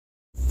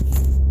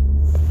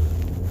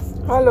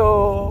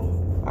Allô,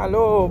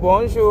 allô,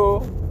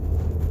 bonjour.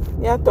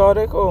 Nya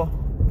toreko.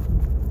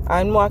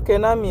 Anwa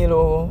kena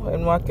milo,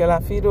 anwa kela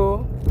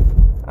fido.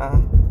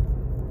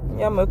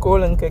 Nya me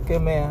kolen keke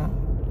mea.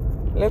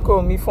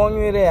 Leko mi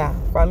fonywere a,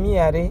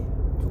 famille re.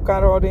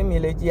 Tukaro de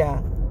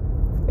milejia.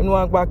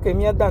 Enwa gba ke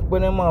mi adak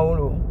bene ma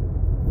ulo.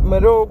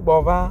 Mero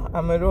bova,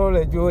 amero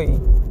le joy.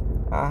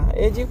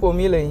 Eji po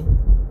mile.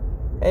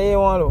 Eye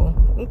wan lo.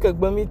 Nke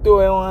gbe mi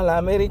to e wan la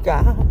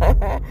America.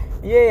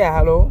 Ye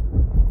ya lo.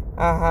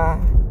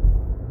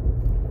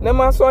 Ne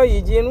ma so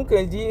yiji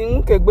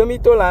nke gbe mi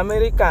to la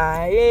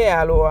America. Ye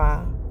ya lo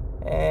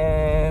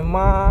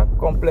ma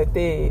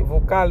complete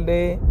vocal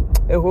de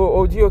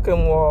audio ke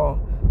mo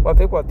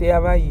pote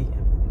ava yi.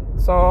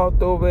 So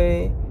to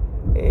be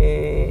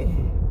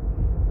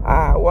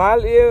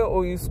wale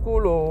o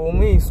school o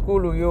mi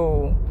school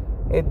yo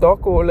e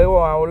doko le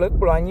o le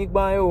kplo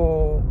anyigba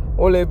yo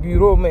o le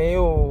bureau me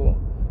yo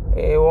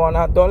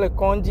wona do le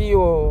konji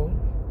yo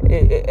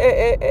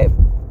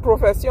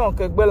profession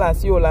ke gbe la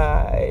si o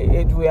la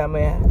edu ya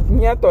me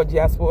nya to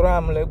diaspora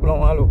am le gbon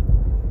wa lo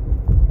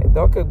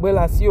donc gbe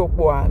la si o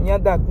po a nya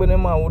da gbe ne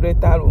ma ure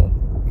ta lo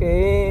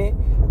ke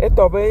e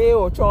to be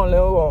o chon le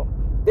o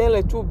den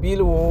le tu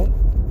bill wo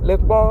le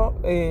po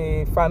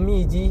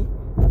famille ji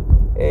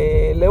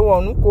le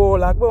wonu ko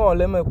la gbe o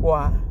le me ko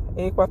a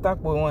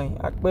patako won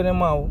apere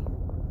ma o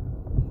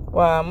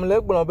wa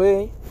mle gbon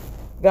be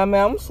game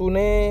am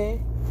sune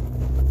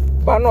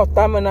bano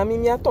tame na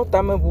mi ato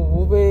tame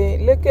bubu be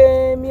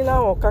leke mi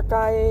la o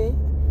kakae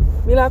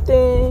mi la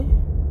te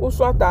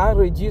uswata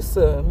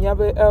register mi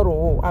abe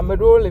ero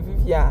amedo le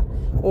vivia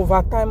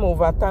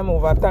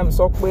overtime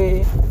so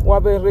pe wa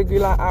be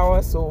regular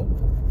hours so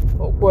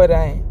o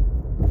pore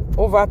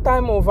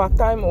overtime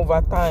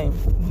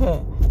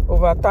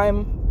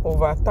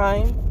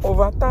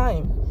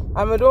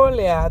amedo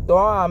le ado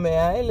ame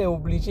ele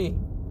obligé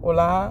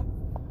ola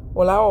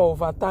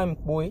overtime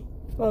boy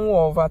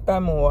no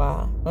overtime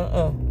wa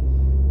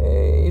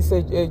it's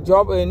a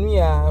job a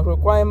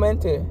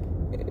requirement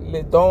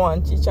le don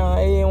an chicha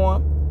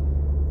won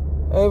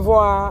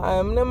voa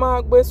amne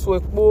ma gbe so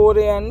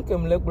ekpore an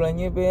kem le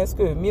glanye be est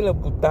que mi le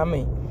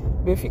butame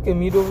be fi ke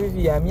mi do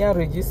vivi a mi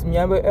register mi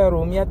abe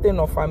ero mi ate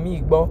no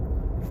famille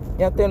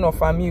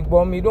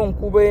gbo mi don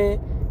kube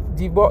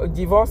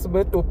divorce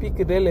be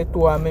topic de le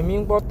to ame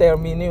mi gbo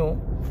terminé o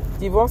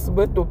divorce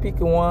be topic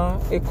one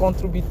et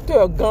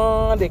contributeur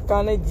grand de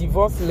canet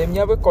divorce le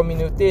miabe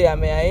communauté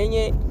ame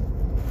ayenye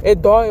e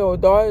do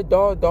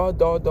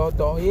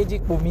yeji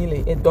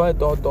pomile e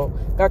do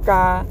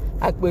kaka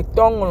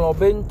agbetong lo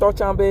be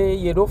ntochan be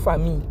yedo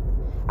famille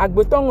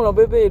agbetong lo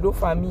be yedo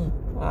famille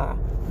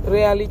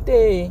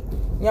réalité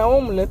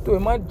nyaom le to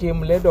ma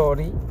jem le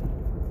dori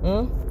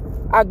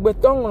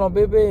agbetong lo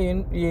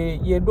bebe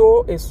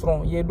yedo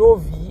esron yedo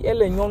vi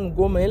ele nyon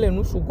gome ele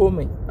nusu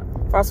gome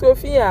parce que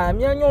fia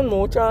mi anyon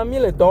no cha mi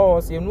le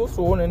do se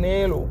nusu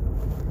ne lo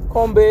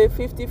kombe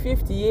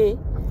 50-50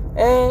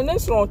 ne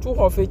sron tu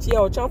ho feti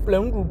o cha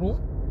plein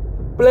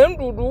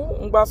dudu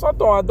ngba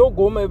soto ado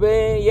gome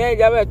be ye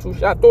ja be tu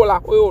chateau la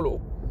koyolo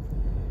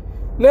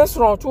ne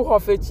sron tu ho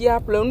feti a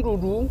plein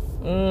dudu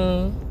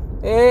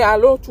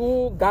alo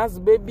tu gaz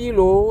baby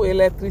lo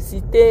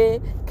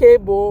électricité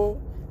cable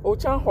o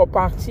chan ho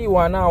parti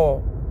wana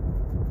o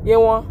ye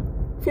won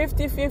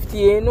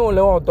 50-50 no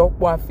le odo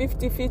po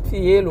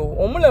 50-50 lo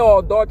o mu le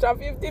odo cha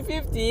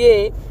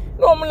 50-50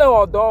 no mu le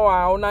odo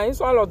wa ona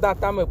iso alo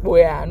data me po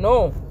ya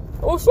no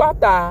o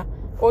swata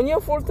onye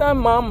full time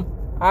mam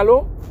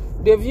alo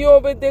de vi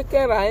obede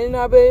kera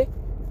ina be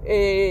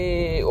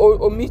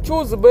o mi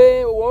choose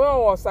be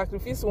o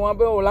sacrifice wan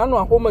be o lanu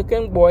ahome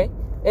ken boy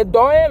e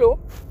do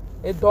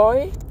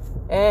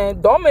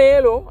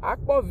me lo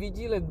akpo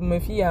vigile me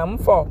fi am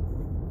fo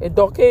e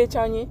doke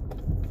chanyi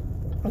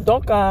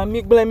donc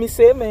mi gble mi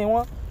se me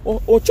won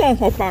o chon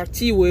ho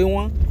parti we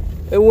won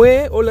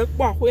ewe o le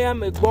po ahwe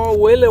am gbo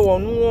we le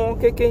wonu won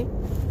keke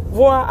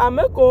voa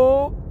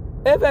ameko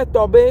eve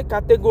tobe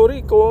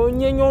catégorie ko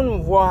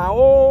nyenyonu voa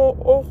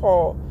o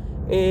ho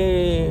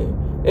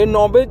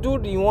no be du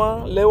di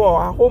won le wo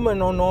ahome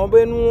no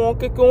be nu won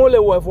keke won le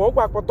wo fo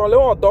papoto le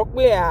wo do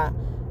pe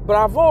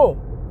bravo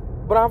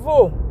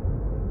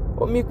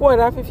o mi ko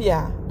era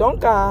fifia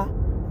donc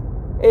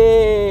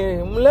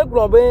mle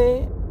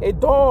globe e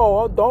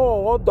do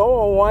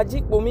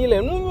aji po mi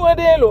le nu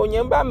ede lo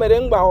nyemba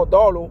merengba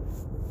odo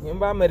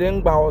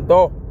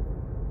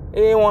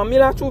won mi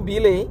la tu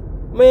bile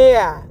me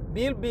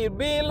bill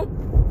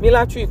mi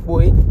la tu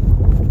ipo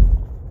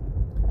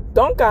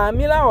donc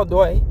mi la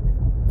odo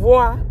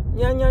voa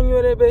nyanya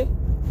nyorebe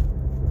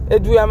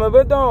edu ya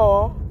mebe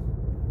do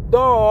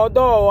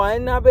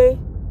enabe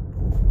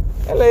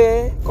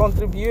elle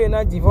contribue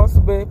na divorce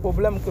be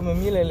problème que me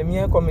mi le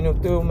mien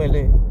communauté me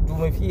le du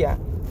me fia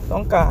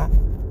donc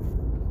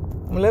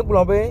mle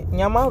glombe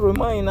nyama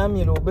rema ina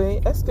mi lo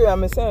be est-ce que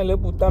amesen le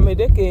buta me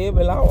de ke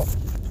be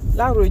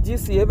la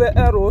register e be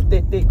ero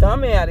tete quand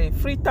me are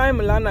free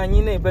time la na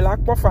nyine be la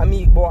po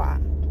famille bo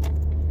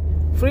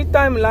free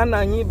time la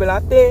na nyi be la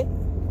te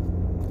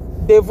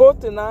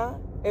devote na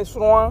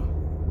esroan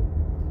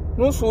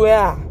nusu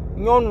ya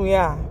nyonu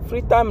ya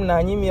free time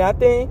na nyi mi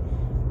ate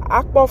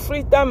akpo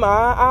free time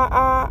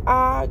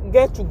a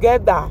get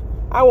together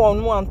awon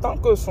nu en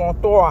tant que son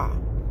toi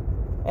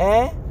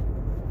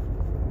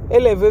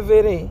ele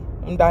vevere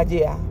ndaje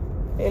ya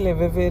ele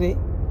vevere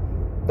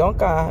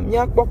donc mi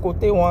akpo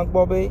côté won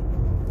agbo be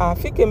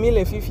afike mi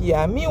le fifi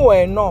ya mi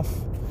were enough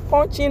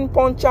punch in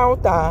punch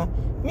out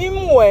mi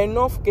were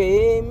enough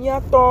ke mi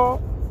ato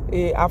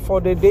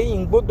for the day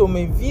in gbodo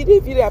me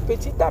vire à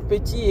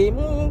petit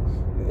mu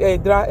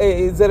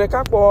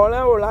zereka po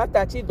la o la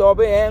tachi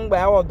dobe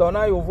engba o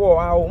dona yovo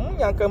o mu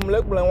yankem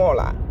le gble won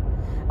la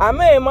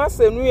ame ma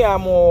senu ya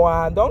mo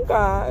donc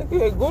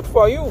good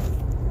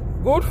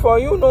for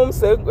you no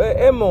se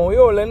emo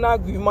yo le na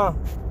argument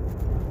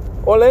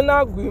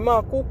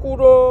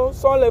kukuro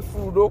so le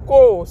fudo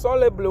ko so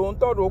le ble on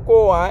to do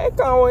ko e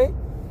kan we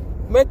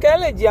me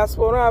kele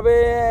diaspora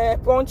be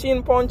punch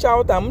in punch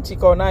out am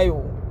chiko na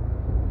yo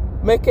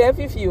me ke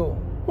fifi o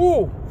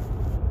who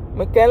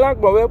me ke la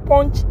gbo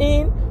punch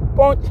in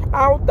punch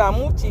out am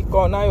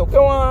chiko na yo ke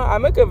won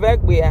ameke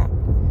vegbe ya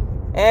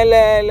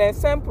le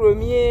 5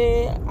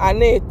 premier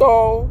année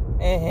to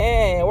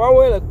wa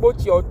we le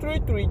pochi o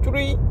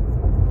 333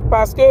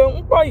 parce que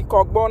npo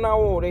ikogbo na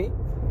wo re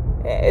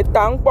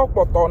eta npo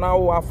poto na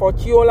wo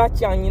afochi o la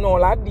ti anyin no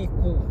la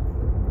diku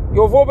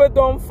yo vo be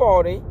don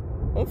fore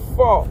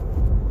nfo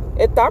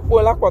eta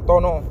po la poto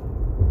no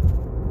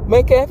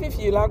me ke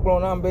fifi la gbo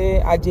na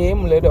be aje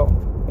mle do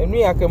enu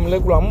ya ke mle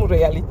gbo am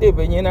realite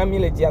be yen na mi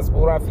le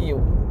diaspora fi o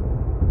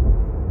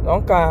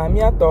donc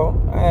mi ato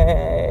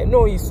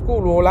no i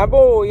school o la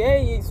bo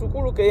ye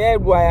school ke ye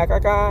du aya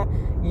kaka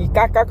i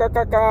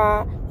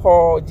kaka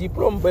ho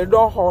diplôme be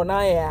do ho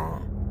na ya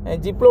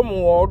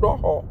diplôme wo do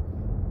ho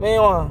me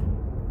wa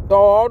do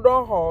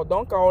ho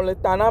donc o le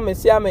tana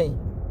mesia me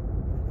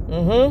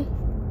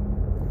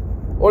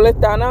o le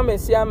tana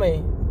mesia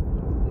me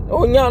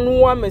o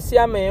nyanu wa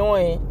mesia me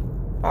won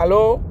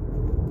allo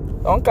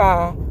donc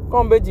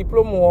comme be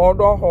diplôme wo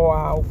do ho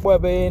o po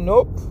be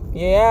nope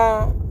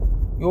yeah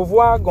you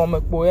vois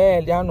gomme po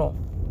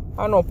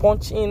ano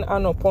punch in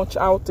ano punch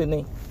out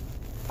ni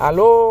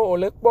allo o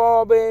le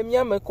po be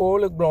mia me ko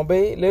le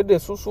glombe le de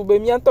susu be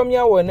mia to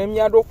mia we ne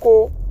mia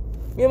doko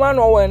mi ma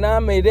no we na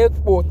me de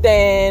po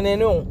ten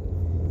no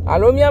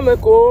allo mia me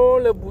ko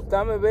le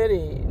buta me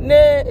bere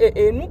ne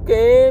enu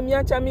ke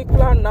mia cha mi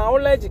kla na o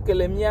le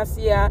jikele mia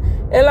sia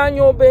ela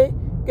nyobe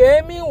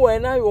ke mi we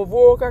na yo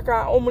vo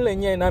kaka o mu le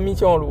nye na mi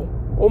chon lo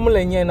o mu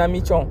le nye na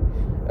mi chon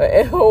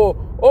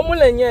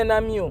omulenye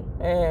na mi o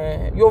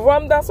yo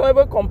vam da so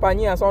ebe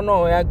compagnie aso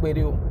no ya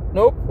gbere o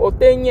no o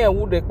te nye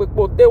wu de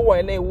pepe o te wo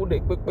ene wu de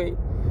pepe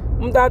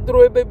mda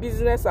dro ebe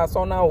business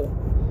aso na o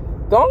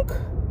donc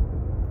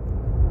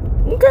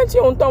nkanchi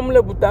on tom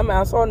le buta me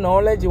aso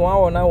no le ji wan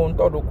wona won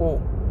to do ko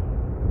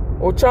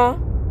o chan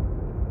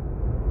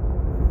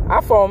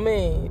afọ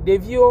me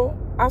devio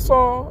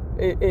aso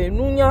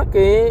nunya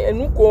ke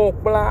enuko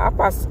pla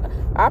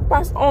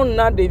apas on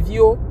na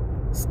devio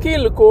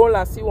skill ko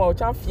la si wa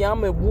chan fian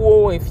me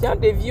buo e fian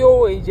de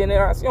vieux et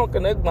génération que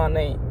ne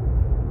gbané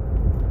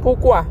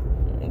pourquoi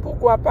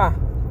pas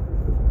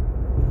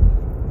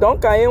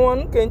donc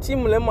ayewon kenti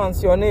me le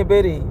mentionner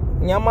bere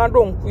nyama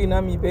don ku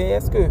na mi be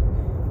est-ce que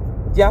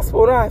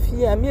diaspora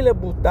fi ami le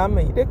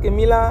butame de que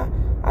mila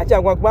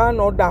ajagbagba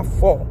no da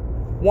for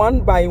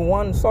one by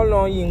one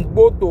solo yin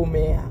gbodo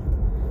me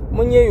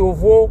munye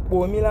yovo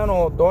po mila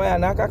no do ya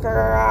na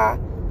kakaka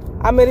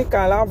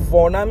America la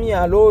vona mi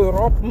alo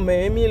Europe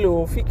me mi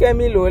lo fike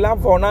mi lo la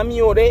vona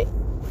mi ore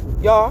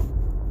yo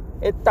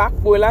eta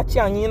po la ti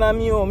anyin na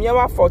mi o mi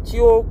ba foti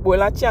o po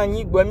la ti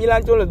anyin gbo mi la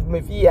jo le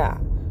me fi ya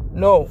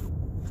no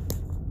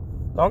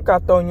donc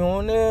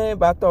atonyo ne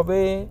ba to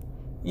be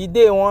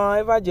ide won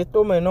eva je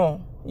to me no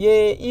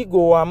ye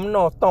igo am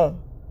no ton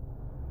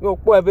yo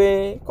po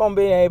ebe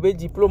kombe ebe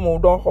diplôme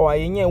do ho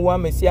ayen wa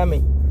mesia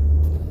me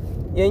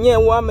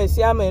yen wa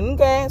mesia me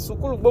nge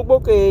sukulu gbogbo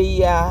ke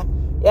ya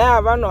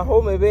ava no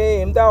home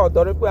be mda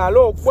odore pe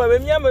alo po be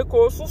miame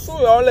ko susu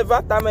yo le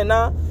vata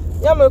mena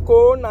miame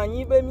ko na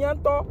nyi be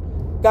mianto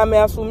game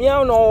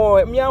asumia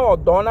no mia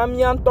odona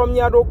mianto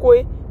mia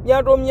dokwe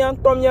mia do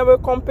mianto mia be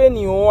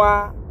company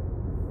wa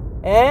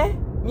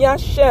mia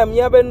share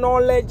mia be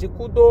knowledge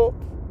kudo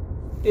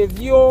te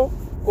vio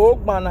ko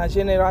gba na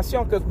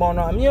generation ke gba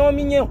na mi o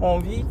mi nye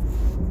honvi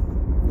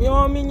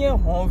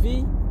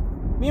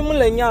mi mu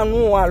le nya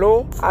nu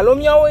alo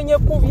mia we nye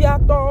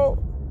kuviato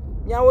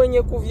nyawe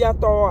nye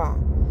kuviato a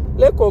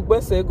le ko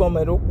gbese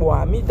gomero po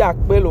a mi da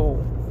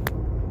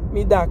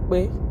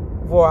pe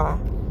voa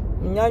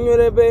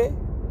nyanyorebe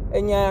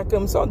enya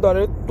kem so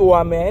dore to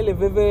a me le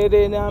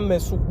vevere na me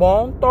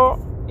sugbon to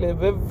le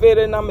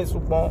vevere na me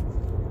sugbon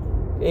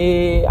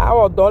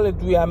awo do le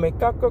du ya me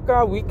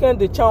kakaka weekend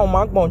de cha o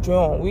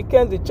magbonjo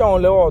weekend de cha o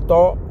le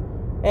odo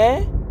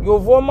yo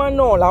vo ma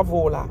no la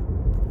vola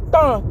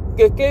tant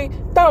que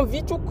tant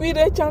vitu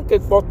cuire chan que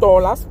poto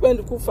la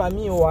spend ku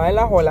famille o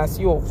la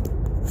relation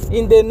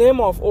in the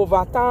name of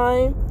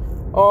overtime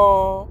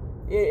or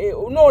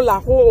no la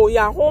ho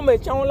ya ho me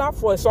chan la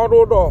fo so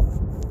do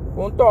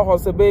on to ho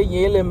se be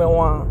ye le me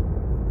wa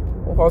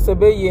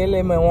hosebe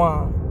yele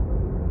mewa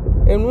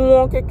enu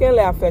won keke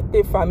le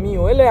affecter famille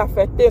o ele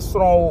affecter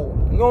sron o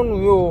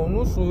nyonu yo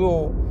nusu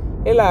yo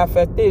ele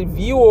affecter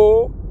vie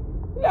o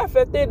ele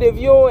affecter de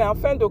vie o et en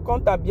fin de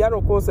compte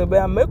abiaro ko sebe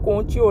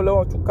ameko nchi o le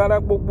otukara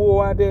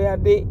gbogbo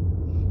ade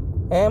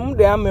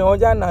mde ame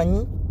oja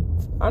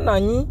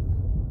ananyi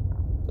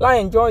la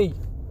enjoy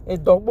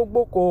edo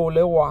gbogbo ko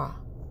le wa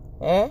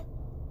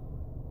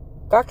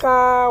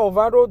kaka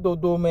ovaro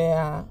dodo me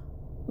a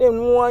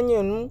nenu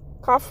anyenu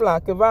kafla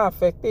que va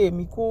affecter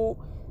miku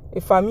et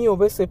famille au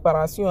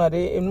séparation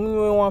ade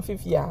enu wan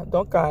fifia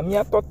donc a mi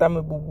atota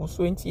me bubu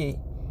so ntie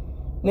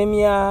ne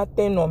mi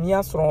ateno mi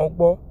asron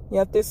ogbo mi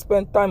ate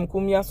spend time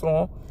ku mi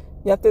asron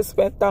mi ate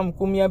spend time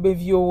ku mi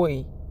abevio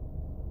we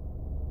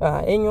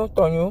enyo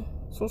tonyo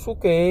susu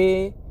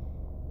ke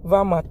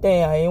va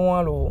matin a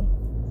enwan lo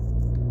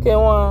ke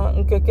wan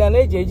nkeke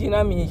anejeji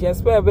na mi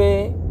j'espère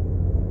be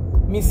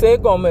mi se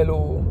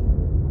gomelo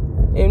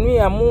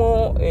enu amu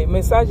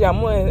message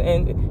amu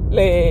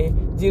les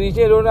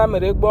diriger l'ora me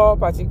regbo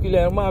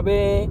particulièrement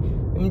be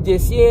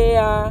mjesie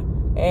a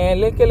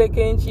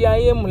lekeleke nchi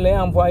aye mle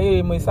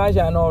envoyer message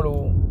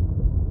anoro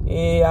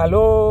et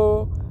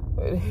allo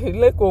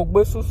leko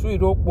gbe susu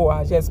iropo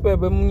j'espère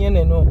be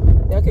munyene no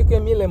ya keke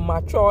mi le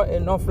mature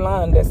enough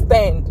la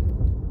understand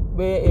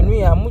be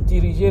enu amu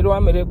diriger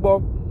l'ora me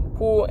regbo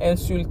pour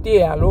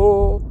insulter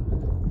allo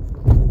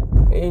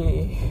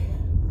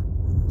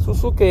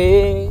susu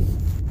ke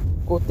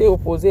côté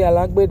opposé à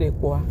l'agbede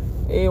quoi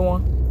et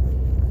one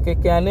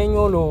keke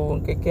anenyo lo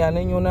keke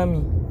anenyo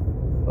nami.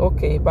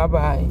 Okay, bye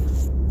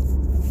bye.